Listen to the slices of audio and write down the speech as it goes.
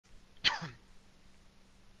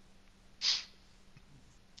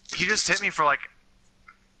He just hit me for like...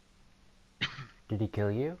 Did he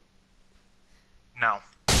kill you? No.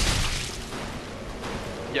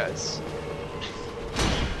 Yes.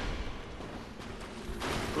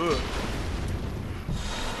 Ugh.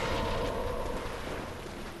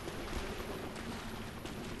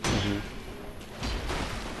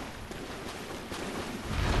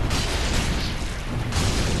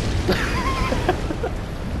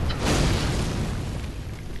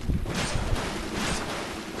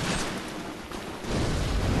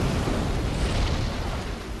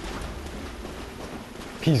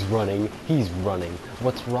 He's running. He's running.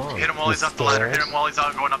 What's wrong? Hit him while he's up the ladder. Hit him while he's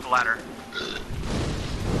going up the ladder.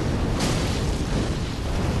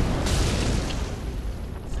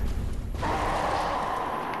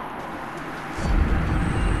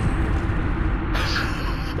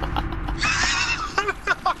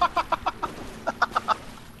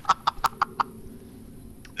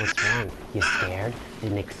 What's wrong? You scared?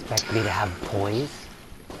 Didn't expect me to have poise?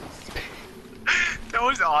 That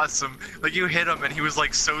was awesome. Like, you hit him and he was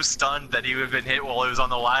like so stunned that he had been hit while he was on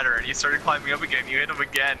the ladder, and he started climbing up again. You hit him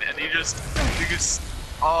again and you just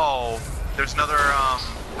oh, there's another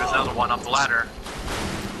one up the ladder.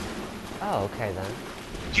 Oh, okay then.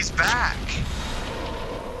 He's back.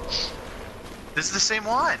 This is the same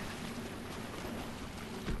one.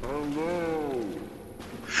 Oh no.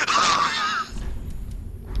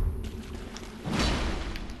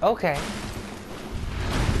 Okay.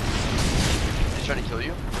 He's trying to kill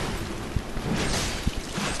you?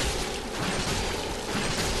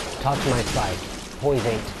 Talk to my side. Poise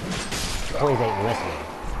ain't listening.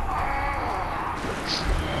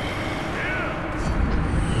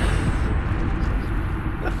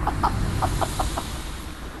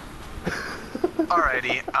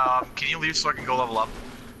 Alrighty, can you leave so I can go level up?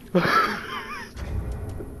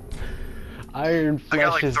 Iron Flesh I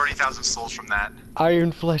got like is 30,000 souls from that.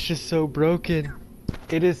 Iron Flesh is so broken.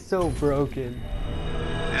 It is so broken.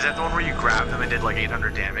 Is that the one where you grabbed them and did like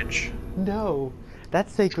 800 damage? No,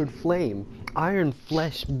 that's Sacred Flame. Iron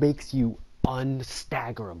Flesh makes you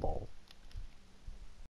unstaggerable.